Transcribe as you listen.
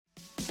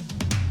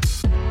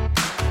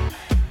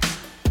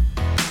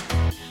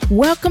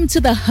Welcome to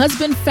the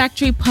Husband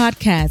Factory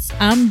Podcast.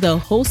 I'm the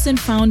host and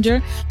founder,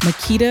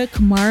 Makita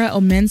Kamara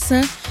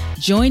Omensa.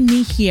 Join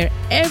me here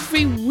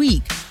every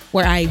week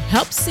where I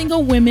help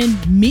single women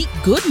meet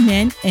good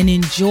men and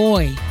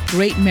enjoy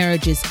great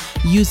marriages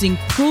using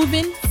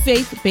proven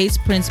faith-based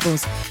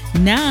principles.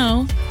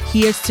 Now,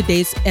 here's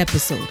today's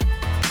episode.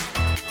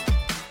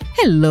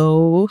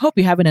 Hello. Hope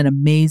you're having an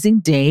amazing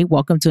day.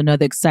 Welcome to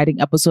another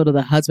exciting episode of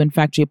the Husband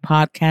Factory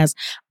Podcast.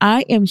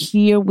 I am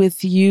here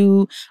with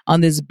you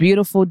on this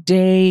beautiful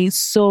day.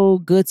 So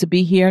good to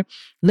be here.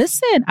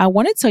 Listen, I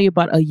want to tell you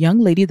about a young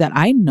lady that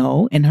I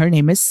know, and her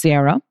name is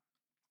Sarah.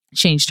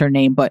 Changed her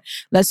name, but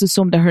let's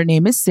assume that her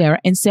name is Sarah,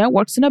 and Sarah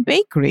works in a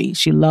bakery.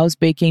 She loves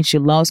baking. She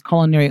loves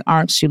culinary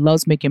arts. She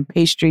loves making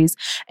pastries,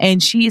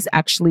 and she's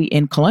actually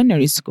in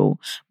culinary school.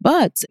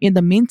 But in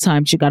the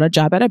meantime, she got a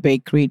job at a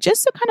bakery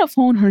just to kind of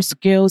hone her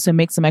skills and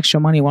make some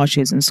extra money while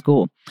she's in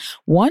school.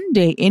 One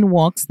day in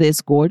walks this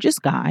gorgeous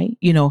guy,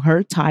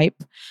 her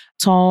type,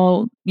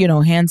 tall,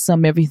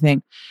 handsome,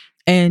 everything.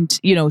 And,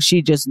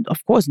 she just,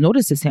 of course,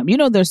 notices him.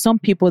 There's some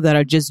people that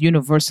are just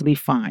universally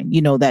fine,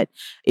 that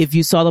if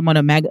you saw them on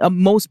a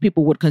most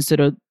people would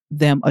consider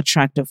them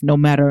attractive, no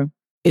matter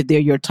if they're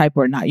your type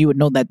or not. You would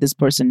know that this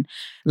person,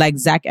 like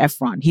Zac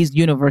Efron, he's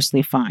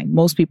universally fine.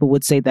 Most people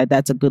would say that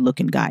that's a good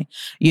looking guy,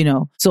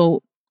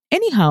 So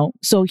anyhow,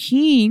 so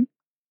he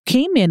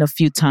came in a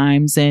few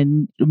times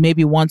and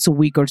maybe once a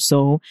week or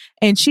so,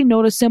 and she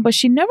noticed him, but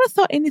she never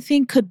thought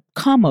anything could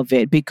come of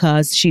it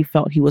because she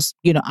felt he was,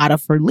 out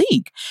of her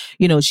league.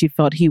 She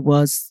felt he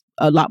was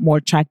a lot more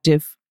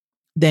attractive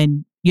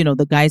than,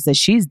 the guys that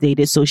she's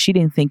dated. So she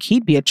didn't think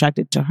he'd be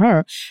attracted to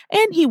her.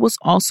 And he was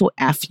also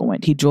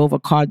affluent. He drove a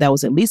car that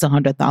was at least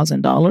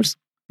 $100,000.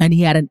 And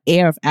he had an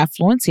air of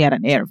affluence. He had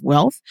an air of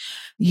wealth.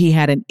 He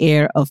had an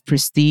air of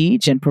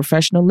prestige and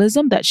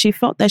professionalism that she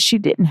felt that she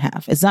didn't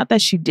have. It's not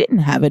that she didn't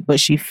have it,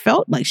 but she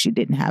felt like she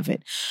didn't have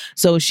it.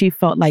 So she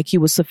felt like he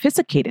was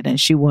sophisticated and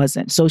she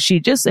wasn't. So she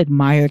just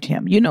admired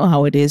him. You know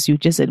how it is. You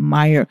just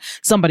admire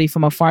somebody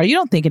from afar. You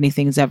don't think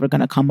anything is ever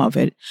going to come of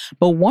it.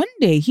 But one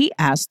day he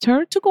asked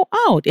her to go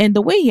out. And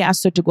the way he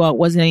asked her to go out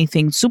wasn't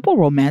anything super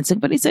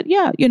romantic, but he said,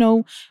 yeah,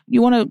 you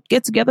want to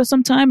get together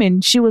sometime?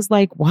 And she was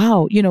like,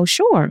 wow,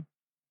 sure.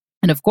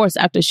 And of course,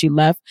 after she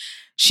left,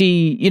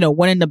 she,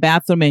 went in the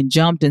bathroom and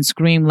jumped and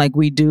screamed like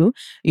we do.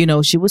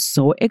 She was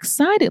so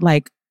excited.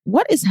 Like,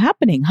 what is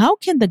happening? How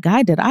can the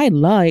guy that I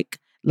like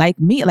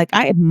me, like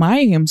I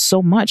admire him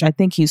so much. I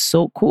think he's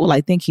so cool.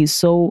 I think he's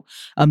so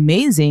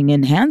amazing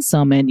and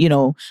handsome. And,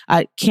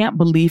 I can't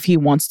believe he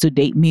wants to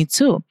date me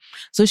too.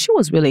 So she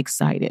was really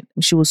excited.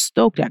 She was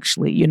stoked,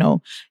 actually.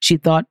 She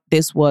thought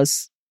this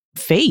was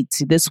fate.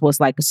 This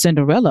was like a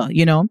Cinderella,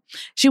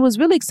 She was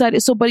really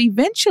excited. So, but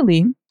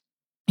eventually,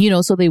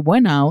 so they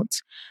went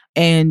out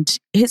and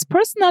his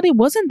personality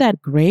wasn't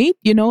that great,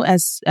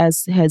 as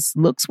his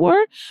looks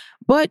were.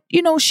 But,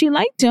 she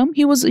liked him.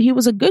 He was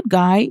a good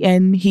guy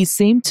and he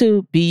seemed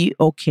to be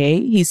okay.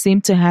 He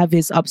seemed to have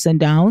his ups and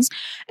downs.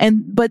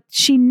 But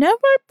she never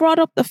brought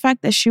up the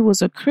fact that she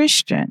was a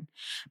Christian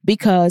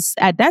because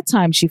at that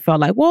time she felt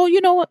like, well,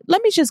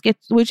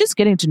 we're just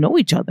getting to know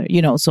each other,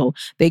 So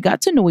they got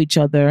to know each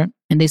other.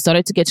 And they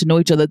started to get to know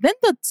each other. Then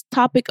the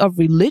topic of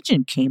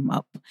religion came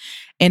up.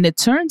 And it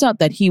turns out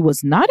that he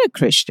was not a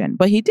Christian,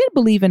 but he did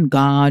believe in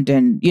God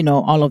and,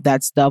 all of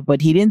that stuff.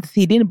 But he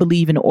didn't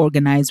believe in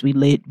organized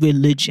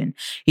religion.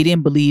 He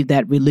didn't believe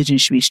that religion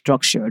should be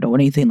structured or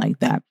anything like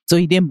that. So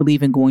he didn't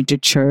believe in going to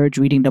church,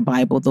 reading the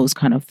Bible, those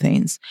kind of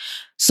things.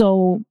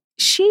 So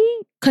she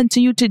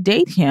continued to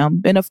date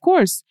him. And of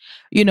course,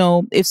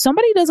 if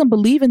somebody doesn't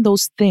believe in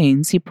those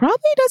things, he probably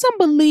doesn't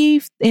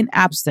believe in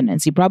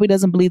abstinence. He probably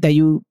doesn't believe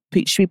that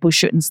people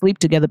shouldn't sleep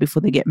together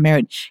before they get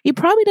married. He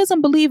probably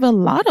doesn't believe a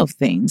lot of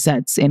things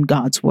that's in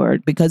God's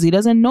word because he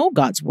doesn't know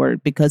God's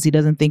word because he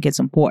doesn't think it's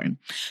important.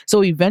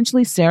 So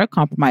eventually Sarah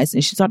compromised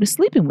and she started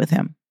sleeping with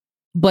him.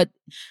 But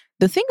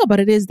the thing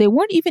about it is they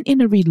weren't even in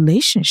a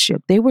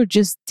relationship. They were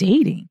just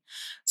dating.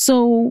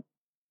 So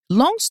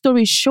long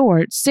story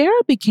short,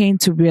 Sarah began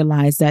to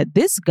realize that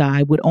this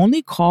guy would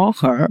only call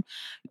her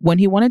when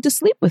he wanted to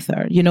sleep with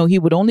her. He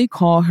would only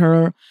call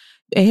her,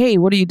 hey,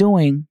 what are you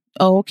doing?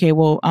 Oh, okay,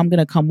 well, I'm going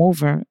to come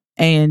over.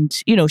 And,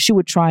 she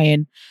would try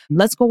and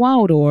let's go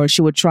out, or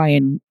she would try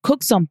and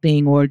cook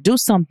something or do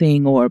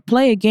something or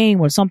play a game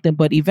or something.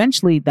 But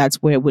eventually that's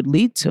where it would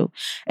lead to.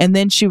 And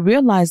then she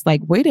realized,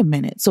 like, wait a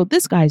minute. So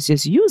this guy's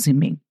just using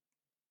me.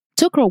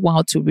 Took her a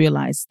while to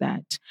realize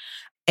that.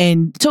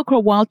 And took her a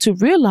while to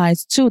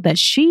realize, too, that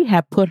she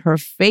had put her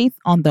faith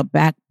on the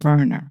back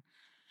burner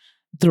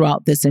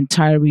throughout this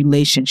entire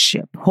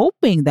relationship,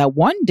 hoping that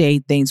one day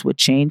things would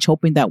change,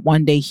 hoping that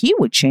one day he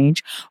would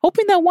change,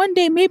 hoping that one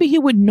day maybe he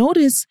would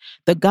notice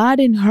the God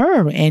in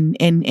her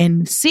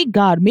and see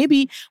God.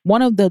 Maybe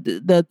one of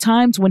the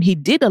times when he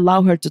did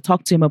allow her to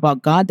talk to him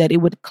about God, that it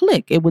would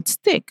click, it would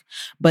stick,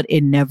 but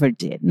it never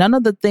did. None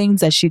of the things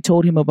that she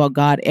told him about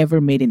God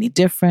ever made any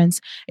difference.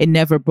 It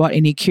never brought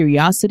any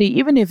curiosity.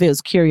 Even if it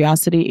was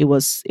curiosity, it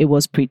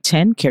was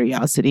pretend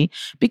curiosity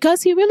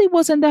because he really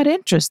wasn't that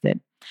interested.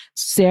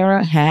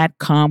 Sarah had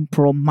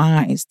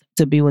compromised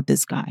to be with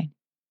this guy.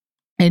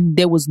 And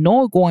there was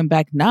no going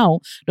back now.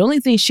 The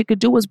only thing she could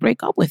do was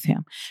break up with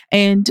him.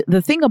 And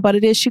the thing about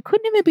it is, she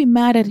couldn't even be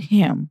mad at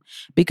him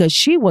because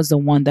she was the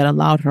one that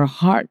allowed her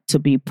heart to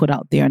be put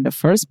out there in the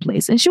first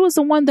place. And she was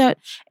the one that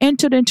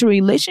entered into a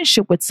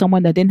relationship with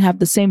someone that didn't have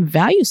the same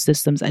value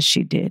systems as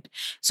she did.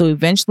 So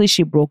eventually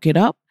she broke it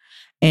up.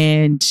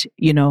 And,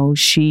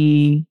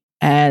 she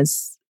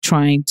as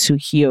trying to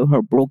heal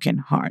her broken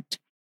heart.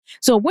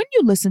 So when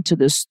you listen to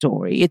this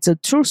story, it's a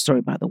true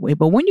story, by the way,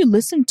 but when you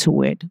listen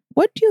to it,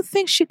 what do you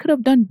think she could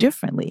have done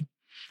differently?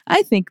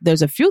 I think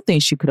there's a few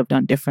things she could have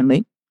done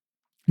differently.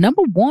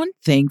 Number one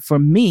thing for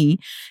me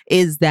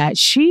is that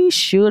she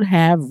should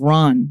have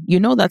run.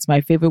 That's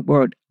my favorite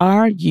word,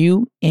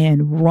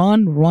 R-U-N,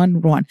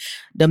 run.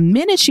 The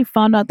minute she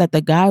found out that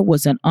the guy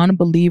was an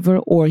unbeliever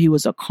or he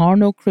was a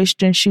carnal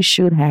Christian, she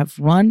should have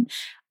run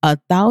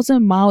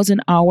 1,000 miles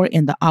an hour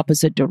in the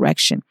opposite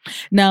direction.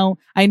 Now,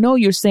 I know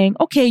you're saying,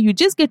 okay, you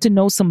just get to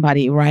know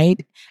somebody,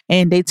 right?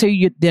 And they tell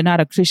you they're not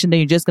a Christian,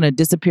 then you're just going to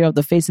disappear off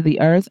the face of the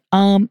earth.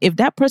 If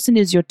that person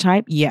is your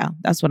type, yeah,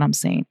 that's what I'm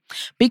saying.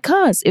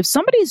 Because if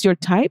somebody is your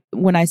type,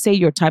 when I say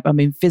your type, I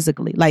mean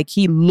physically, like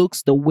he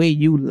looks the way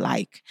you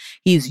like.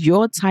 He's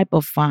your type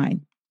of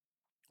fine.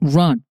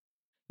 Run.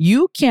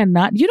 You don't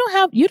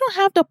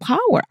have the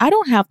power. I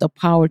don't have the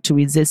power to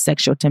resist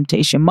sexual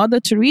temptation. Mother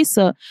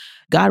Teresa,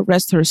 God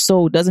rest her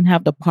soul, doesn't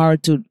have the power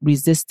to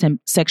resist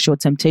sexual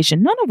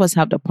temptation. None of us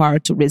have the power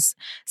to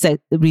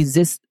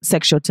resist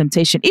sexual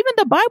temptation. Even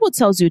the Bible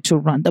tells you to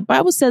run. The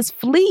Bible says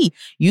flee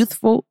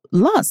youthful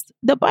lust.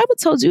 The Bible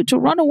tells you to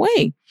run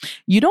away.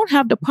 You don't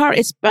have the power,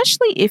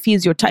 especially if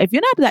he's your type. If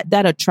you're not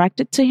that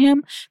attracted to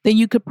him, then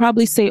you could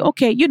probably say,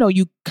 okay,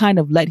 you kind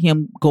of let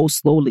him go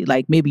slowly.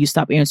 Like maybe you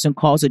stop answering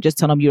calls or just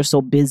tell him you're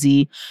so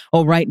busy.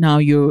 Or right now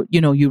you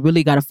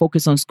really got to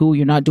focus on school.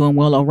 You're not doing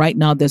well. Or right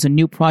now there's a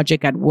new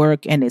project at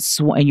work and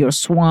you're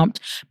swamped.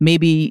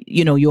 Maybe,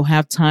 you'll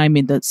have time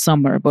in the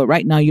summer, but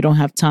right now you don't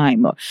have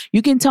time. Or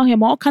you can tell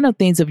him all kind of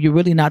things if you're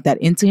really not that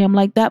into him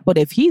like that. But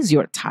if he's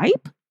your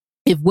type,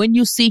 if when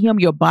you see him,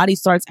 your body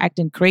starts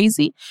acting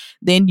crazy,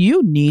 then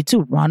you need to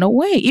run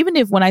away. Even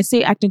if when I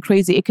say acting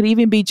crazy, it could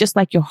even be just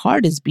like your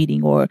heart is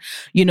beating or,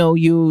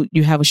 you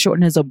have a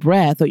shortness of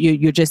breath or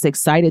you're just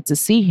excited to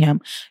see him.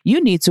 You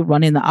need to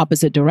run in the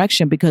opposite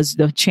direction because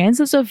the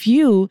chances of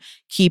you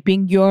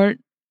keeping your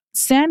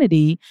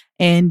sanity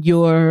and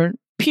your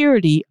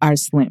purity are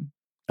slim.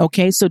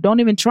 Okay, so don't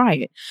even try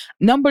it.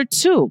 Number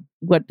two,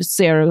 what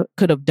Sarah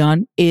could have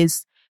done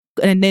is,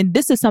 and then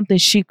this is something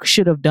she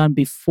should have done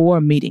before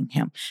meeting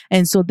him.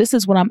 And so this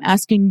is what I'm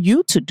asking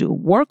you to do.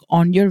 Work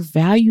on your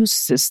value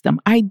system.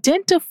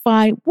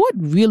 Identify what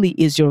really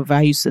is your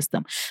value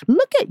system.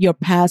 Look at your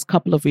past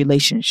couple of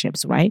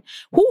relationships, right?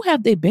 Who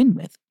have they been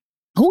with?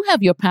 Who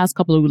have your past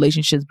couple of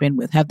relationships been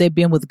with? Have they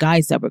been with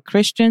guys that were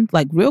Christians,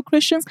 like real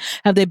Christians?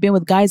 Have they been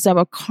with guys that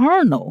were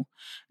carnal?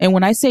 And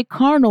when I say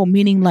carnal,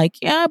 meaning like,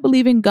 yeah, I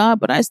believe in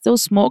God, but I still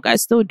smoke, I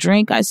still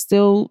drink, I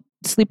still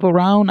sleep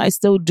around, I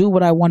still do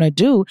what I want to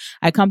do.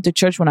 I come to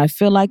church when I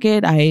feel like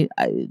it.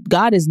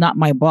 God is not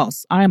my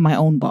boss. I am my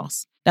own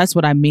boss. That's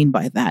what I mean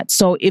by that.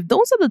 So if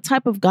those are the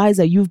type of guys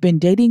that you've been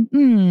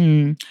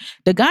dating,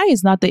 the guy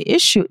is not the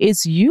issue.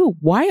 It's you.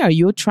 Why are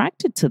you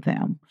attracted to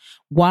them?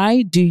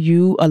 Why do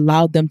you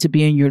allow them to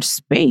be in your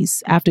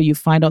space after you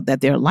find out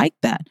that they're like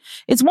that?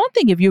 It's one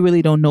thing if you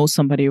really don't know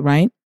somebody,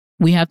 right?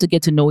 We have to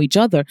get to know each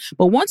other.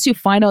 But once you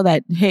find out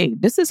that, hey,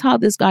 this is how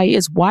this guy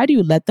is, why do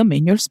you let them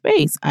in your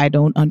space? I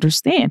don't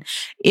understand.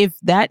 If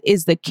that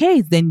is the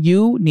case, then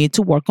you need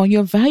to work on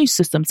your value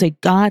system. Say,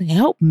 God,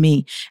 help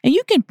me. And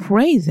you can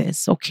pray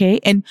this, okay?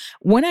 And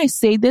when I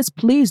say this,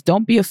 please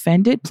don't be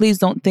offended. Please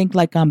don't think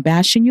like I'm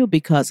bashing you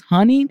because,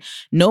 honey,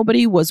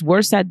 nobody was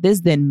worse at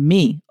this than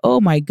me.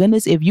 Oh my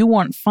goodness. If you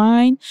weren't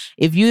fine,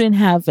 if you didn't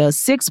have a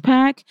six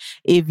pack,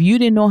 if you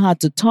didn't know how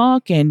to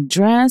talk and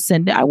dress,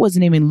 and I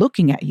wasn't even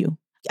looking at you.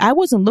 I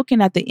wasn't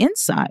looking at the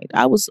inside.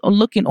 I was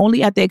looking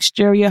only at the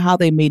exterior, how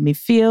they made me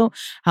feel,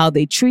 how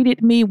they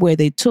treated me, where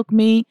they took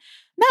me.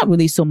 Not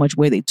really so much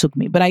where they took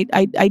me, but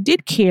I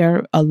did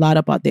care a lot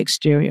about the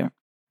exterior.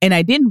 And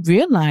I didn't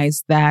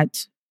realize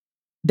that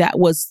I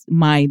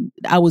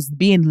was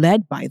being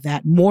led by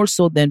that more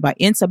so than by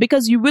inside,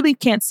 because you really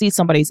can't see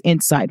somebody's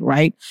inside,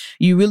 right?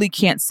 You really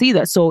can't see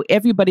that. So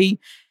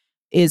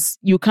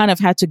you kind of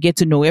had to get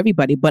to know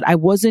everybody, but I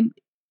wasn't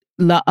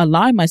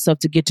allowing myself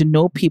to get to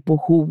know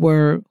people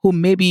who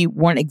maybe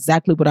weren't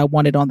exactly what I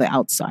wanted on the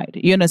outside.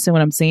 You understand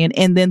what I'm saying?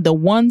 And then the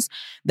ones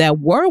that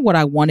were what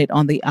I wanted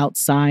on the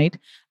outside,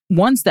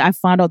 once that I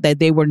found out that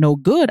they were no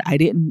good, I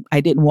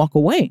didn't walk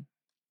away.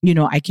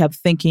 I kept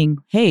thinking,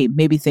 hey,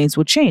 maybe things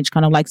will change,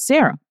 kind of like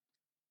Sarah.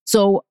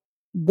 So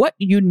what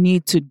you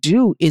need to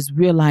do is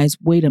realize,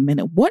 wait a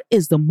minute, what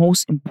is the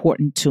most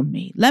important to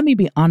me? Let me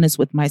be honest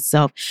with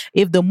myself.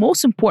 If the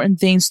most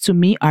important things to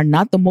me are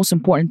not the most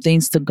important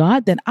things to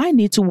God, then I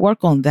need to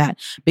work on that,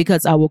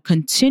 because I will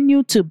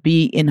continue to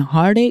be in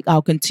heartache.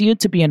 I'll continue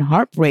to be in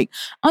heartbreak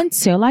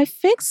until I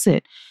fix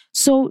it.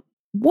 So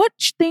what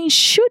things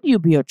should you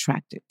be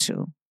attracted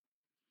to?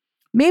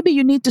 Maybe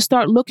you need to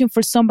start looking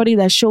for somebody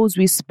that shows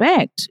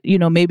respect.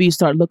 Maybe you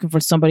start looking for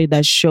somebody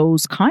that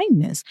shows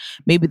kindness.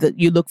 Maybe that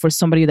you look for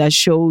somebody that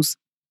shows,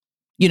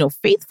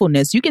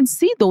 faithfulness. You can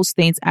see those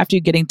things after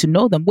you're getting to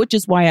know them, which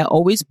is why I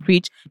always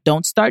preach,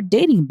 don't start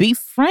dating, be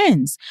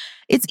friends.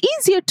 It's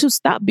easier to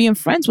stop being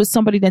friends with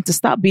somebody than to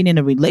stop being in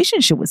a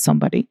relationship with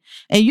somebody.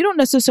 And you don't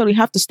necessarily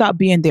have to stop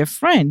being their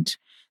friend.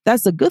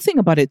 That's the good thing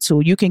about it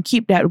too. You can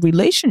keep that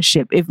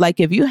relationship.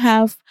 If you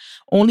have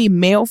only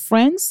male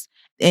friends,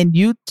 and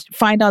you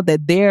find out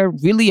that they're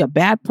really a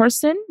bad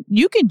person,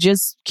 you can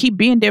just keep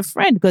being their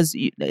friend because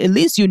at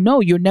least you're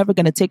never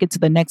going to take it to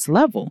the next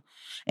level.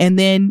 And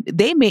then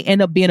they may end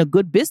up being a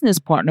good business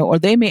partner, or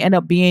they may end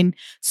up being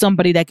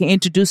somebody that can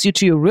introduce you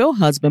to your real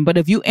husband. But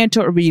if you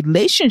enter a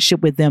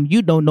relationship with them,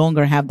 you no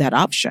longer have that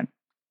option.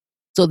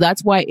 So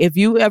that's why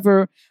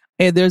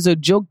there's a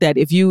joke that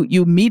if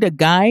you meet a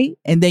guy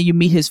and then you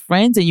meet his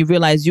friends and you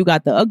realize you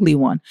got the ugly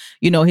one,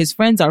 his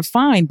friends are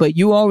fine, but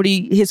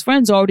his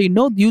friends already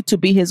know you to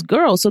be his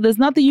girl. So there's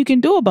nothing you can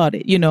do about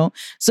it,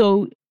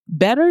 So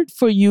better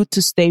for you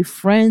to stay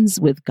friends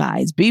with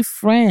guys. Be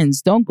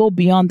friends. Don't go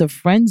beyond the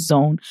friend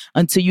zone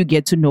until you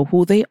get to know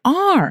who they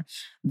are.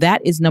 That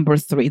is number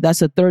 3. That's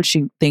the third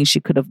thing she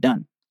could have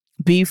done.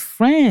 Be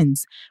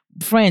friends.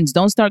 Friends.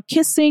 Don't start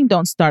kissing.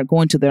 Don't start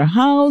going to their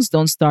house.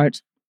 Don't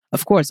start...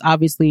 Of course,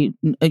 obviously,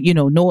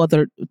 no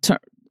other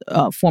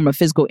form of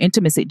physical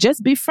intimacy.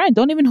 Just be friends.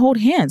 Don't even hold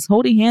hands.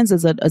 Holding hands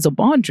is a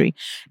boundary.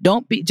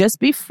 Just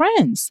be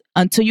friends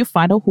until you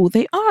find out who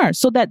they are,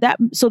 so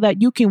that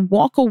you can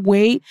walk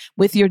away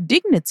with your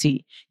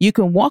dignity. You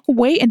can walk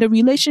away and the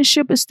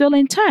relationship is still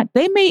intact.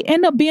 They may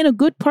end up being a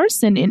good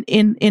person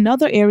in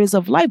other areas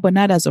of life, but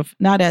not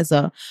as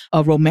a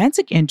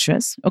romantic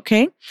interest.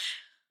 Okay.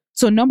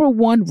 So number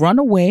 1, run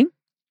away.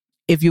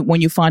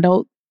 When you find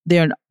out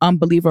they're an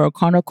unbeliever or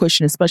carnal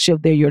Christian, especially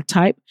if they're your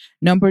type.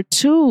 Number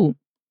 2,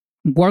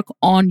 work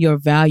on your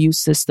value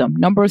system.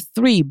 Number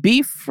 3,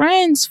 be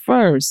friends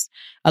first.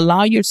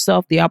 Allow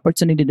yourself the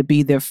opportunity to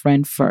be their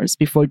friend first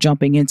before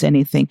jumping into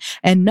anything.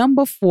 And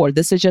number 4,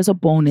 this is just a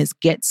bonus,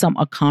 get some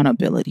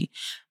accountability.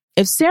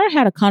 If Sarah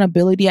had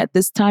accountability at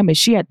this time and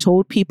she had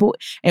told people,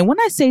 and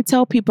when I say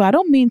tell people, I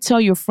don't mean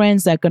tell your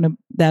friends that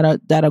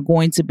are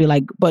going to be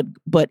like,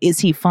 but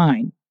is he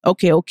fine?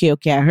 Okay,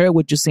 I heard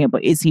what you're saying,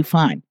 but is he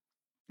fine?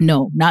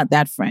 No, not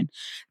that friend.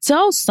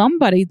 Tell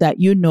somebody that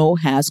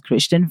has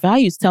Christian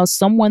values. Tell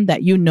someone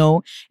that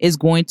is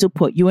going to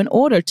put you in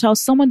order. Tell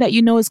someone that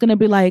is going to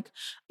be like,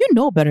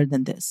 better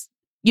than this.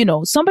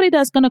 Somebody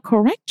that's going to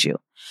correct you.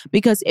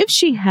 Because if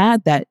she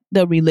had that,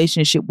 the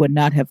relationship would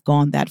not have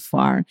gone that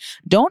far.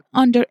 Don't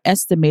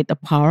underestimate the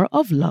power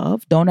of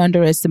love. Don't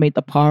underestimate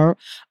the power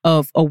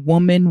of a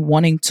woman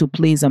wanting to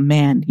please a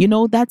man.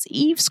 That's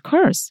Eve's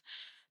curse.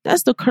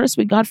 That's the curse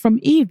we got from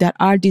Eve, that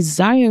our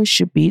desire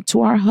should be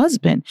to our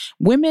husband.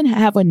 Women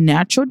have a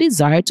natural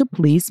desire to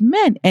please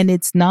men, and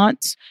it's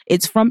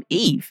from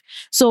Eve.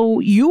 So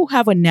you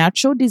have a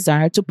natural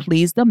desire to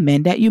please the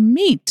men that you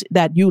meet,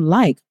 that you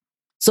like.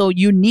 So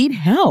you need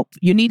help.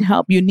 You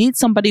need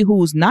somebody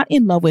who's not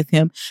in love with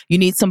him. You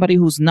need somebody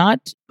who's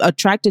not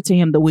attracted to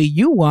him the way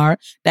you are,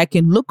 that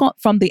can look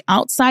from the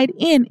outside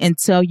in and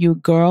tell you,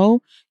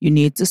 girl, you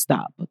need to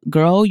stop.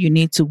 Girl, you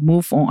need to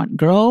move on.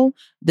 Girl,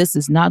 this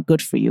is not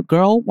good for you.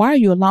 Girl, why are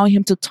you allowing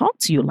him to talk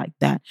to you like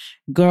that?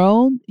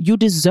 Girl, you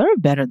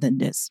deserve better than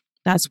this.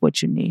 That's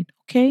what you need.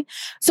 Okay.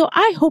 So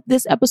I hope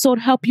this episode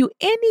helped you.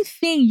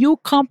 Anything you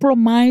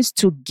compromise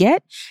to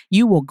get,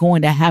 you are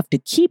going to have to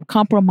keep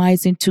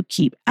compromising to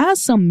keep.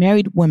 As some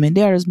married women,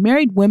 there's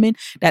married women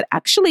that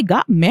actually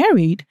got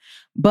married,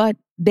 but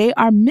they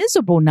are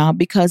miserable now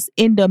because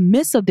in the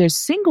midst of their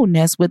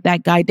singleness with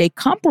that guy, they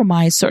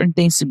compromise certain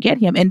things to get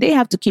him, and they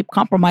have to keep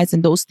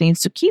compromising those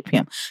things to keep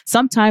him.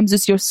 Sometimes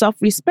it's your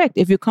self-respect.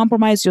 If you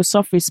compromise your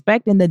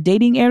self-respect in the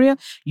dating area,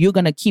 you're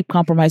going to keep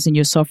compromising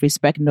your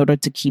self-respect in order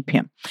to keep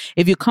him.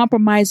 If you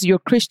compromise your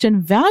Christian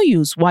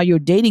values while you're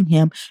dating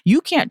him,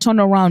 you can't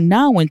turn around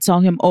now and tell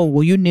him, oh,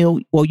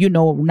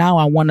 now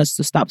I want us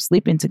to stop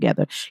sleeping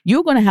together.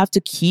 You're going to have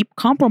to keep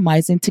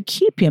compromising to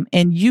keep him,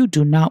 and you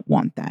do not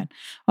want that.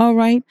 All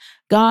right.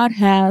 God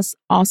has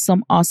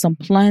awesome, awesome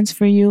plans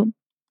for you.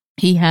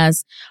 He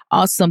has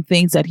awesome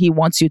things that he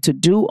wants you to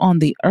do on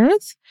the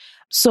earth.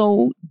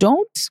 So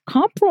don't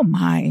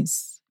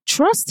compromise.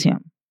 Trust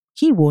him.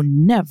 He will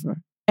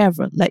never,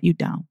 ever let you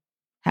down.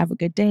 Have a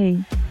good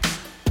day.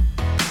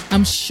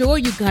 I'm sure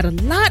you got a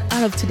lot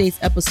out of today's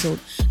episode.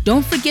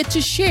 Don't forget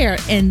to share.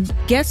 And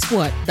guess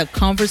what? The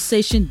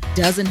conversation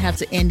doesn't have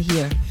to end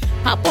here.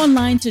 Hop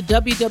online to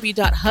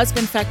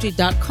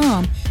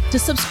www.husbandfactory.com to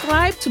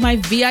subscribe to my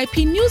VIP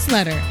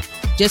newsletter.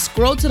 Just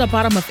scroll to the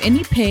bottom of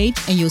any page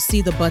and you'll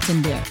see the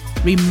button there.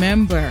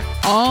 Remember,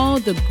 all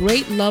the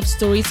great love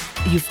stories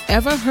you've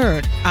ever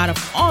heard, out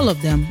of all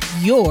of them,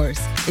 yours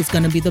is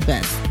going to be the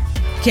best.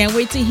 Can't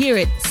wait to hear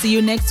it. See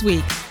you next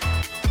week.